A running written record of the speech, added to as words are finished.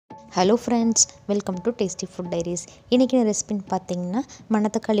Hello friends, welcome to Tasty Food Diaries. இன்னைக்கு ரெசிபின்னு பார்த்தீங்கன்னா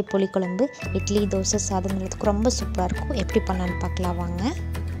மணத்தக்காளி புளி குழம்பு இட்லி தோசை சாதம் எல்லாத்துக்கும் ரொம்ப சூப்பராக இருக்கும். எப்படி பண்ணலான்னு பார்க்கலாம் வாங்க.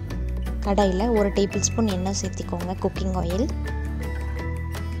 கடாயில் 1 டேபிள் ஸ்பூன் எண்ணெய் சேர்த்திக்கோங்க, குக்கிங் ஆயில்.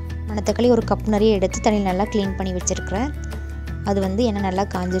 மணத்தக்காளி ஒரு கப் நிறைய எடுத்து தண்ணியில் நல்லா க்ளீன் பண்ணி வச்சுருக்கிறேன். அது எண்ணெய் நல்லா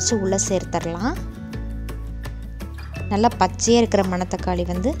காஞ்சிருச்சு, உள்ளே சேர்த்துடலாம். நல்லா பச்சையாக இருக்கிற மணத்தக்காளி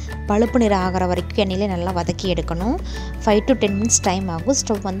பழுப்பு நிறம் ஆகிற வரைக்கும் எண்ணெயில் நல்லா வதக்கி எடுக்கணும். 5 to 10 minutes டைம் ஆகும்.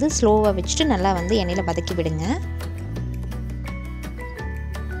 ஸ்டவ் ஸ்லோவாக வச்சுட்டு நல்லா எண்ணெயில் வதக்கி விடுங்க.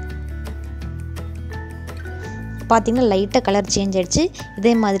 பார்த்திங்கன்னா லைட்டாக கலர் சேஞ்ச் ஆகிடுச்சு.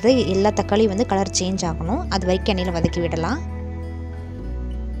 இதே மாதிரி எல்லா தக்காளியும் கலர் சேஞ்ச் ஆகணும். அது வரைக்கும் எண்ணெயில் வதக்கி விடலாம்.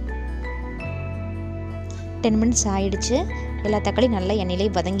 10 minutes ஆகிடுச்சு. எல்லா தக்காளியும் நல்லா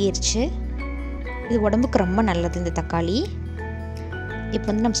எண்ணெயிலே வதங்கிடுச்சு. இது உடம்புக்கு ரொம்ப நல்லது இந்த தக்காளி. இப்போ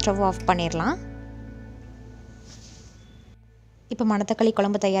நம்ம ஸ்டவ் ஆஃப் பண்ணிடலாம். இப்போ மணத்தக்காளி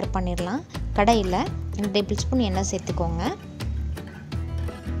குழம்பு தயார் பண்ணிடலாம். கடாயில் 2 டேபிள் ஸ்பூன் எண்ணெய் சேர்த்துக்கோங்க.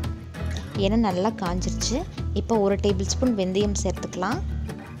 எண்ணெய் நல்லா காஞ்சிருச்சு. இப்போ 1 டேபிள் ஸ்பூன் வெந்தயம் சேர்த்துக்கலாம்.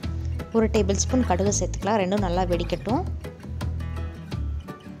 1 டேபிள் ஸ்பூன் கடுகு சேர்த்துக்கலாம். ரெண்டும் நல்லா வெடிக்கட்டும்.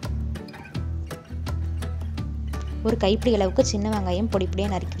 ஒரு கைப்பிடி அளவுக்கு சின்ன வெங்காயம் பொடி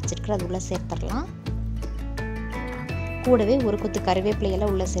பொடியாக நறுக்கி வச்சுருக்கிற அது உள்ளே சேர்த்துடலாம். கூடவே ஒரு கொத்து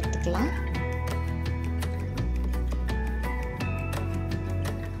கருவேப்பிலையெல்லாம் உள்ளே சேர்த்துக்கலாம்.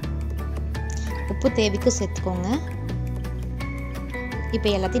 உப்பு தேவைக்கு சேர்த்துக்கோங்க. இப்போ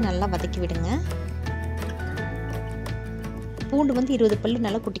எல்லாத்தையும் நல்லா வதக்கி விடுங்க. பூண்டு 20 பல்லு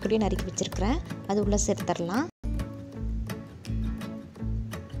நல்லா குட்டி குட்டியாக நறுக்கி வச்சுருக்கிறேன், அது உள்ளே சேர்த்துடலாம்.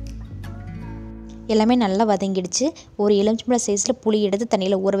 எல்லாமே நல்லா வதங்கிடுச்சு. ஒரு எலுமிச்சம்பழம் சைஸில் புளி எடுத்து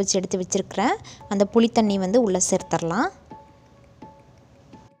தண்ணியில் ஊற வச்சு எடுத்து வச்சுருக்கிறேன். அந்த புளி தண்ணி உள்ளே சேர்த்துடலாம்.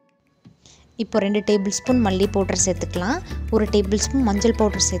 இப்போ 2 டேபிள் ஸ்பூன் மல்லி பவுடர் சேர்த்துக்கலாம். 1 டேபிள் ஸ்பூன் மஞ்சள்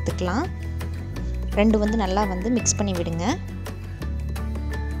பவுடர் சேர்த்துக்கலாம். ரெண்டு நல்லா மிக்ஸ் பண்ணி விடுங்க.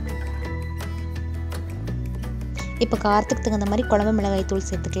 இப்போ காரத்துக்கு தகுந்த மாதிரி குழம்பு மிளகாய் தூள்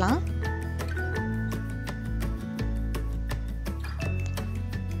சேர்த்துக்கலாம்.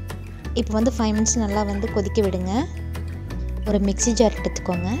 இப்போ 5 minutes நல்லா கொதிக்க விடுங்க. ஒரு மிக்ஸி ஜார்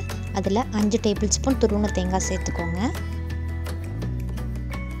எடுத்துக்கோங்க. அதில் 5 டேபிள் ஸ்பூன் துருவின தேங்காய் சேர்த்துக்கோங்க.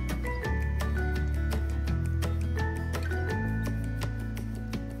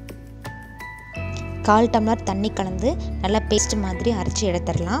 கால் டம்ளர் தண்ணி கலந்து நல்லா பேஸ்ட் மாதிரி அரைச்சி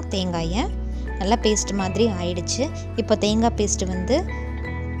எடுத்துடலாம். தேங்காயை நல்லா பேஸ்ட் மாதிரி ஆயிடுச்சு. இப்போ தேங்காய் பேஸ்ட்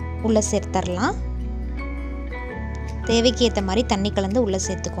உள்ளே சேர்த்துடலாம். தேவைக்கு ஏற்ற மாதிரி தண்ணி கலந்து உள்ளே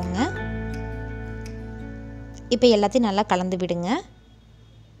சேர்த்துக்கோங்க. இப்போ எல்லாத்தையும் நல்லா கலந்து விடுங்க.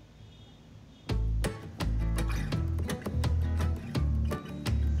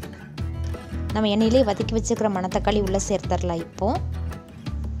 நம்ம எண்ணெயிலே வதக்கி வச்சுக்கிற மணத்தக்காளி உள்ளே சேர்த்துடலாம். இப்போ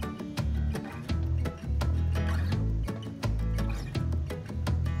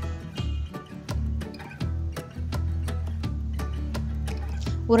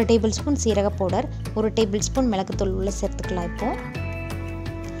ஒரு டேபிள் ஸ்பூன் சீரக பவுடர், 1 டேபிள் ஸ்பூன் மிளகுத்தூள் உள்ளே சேர்த்துக்கலாம். இப்போது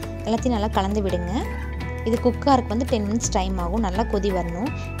எல்லாத்தையும் நல்லா கலந்து விடுங்க. இது குக்காருக்கு 10 minutes டைம் ஆகும். நல்லா கொதி வரணும்.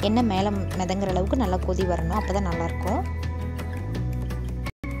 எண்ணெய் மேலே மிதங்குற அளவுக்கு நல்லா கொதி வரணும். அப்போ தான் நல்லாயிருக்கும்.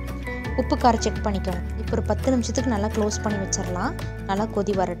 உப்பு காரம் செக் பண்ணிக்கோங்க. இப்போ ஒரு 10 நிமிஷத்துக்கு நல்லா க்ளோஸ் பண்ணி வச்சிடலாம். நல்லா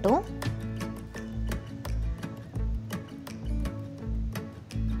கொதி வரட்டும்.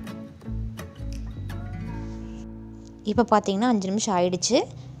 இப்போ பார்த்தீங்கன்னா 5 நிமிஷம் ஆயிடுச்சு.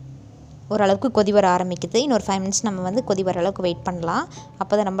 ஓரளவுக்கு கொதி வர ஆரம்பிக்குது. இன்னொரு 5 minutes நம்ம கொதி வர அளவுக்கு வெயிட் பண்ணலாம்.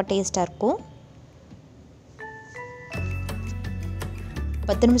 அப்போ தான் ரொம்ப டேஸ்ட்டாக இருக்கும்.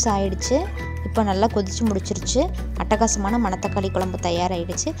 10 நிமிஷம் ஆயிடுச்சு. இப்போ நல்லா கொதித்து முடிச்சிருச்சு. அட்டகாசமான மணத்தக்காளி குழம்பு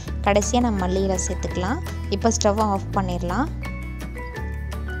தயாராகிடுச்சு. கடைசியாக நம்ம மல்லியில் சேர்த்துக்கலாம். இப்போ ஸ்டவ்வை ஆஃப் பண்ணிடலாம்.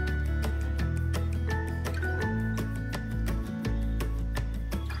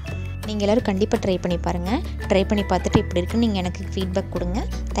 நீங்கள் எல்லோரும் கண்டிப்பாக ட்ரை பண்ணி பாருங்கள். ட்ரை பண்ணி பார்த்துட்டு எப்படி இருக்குன்னு நீங்கள் எனக்கு ஃபீட்பேக் கொடுங்க.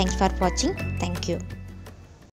 தேங்க்ஸ் ஃபார் வாட்சிங். தேங்க்யூ.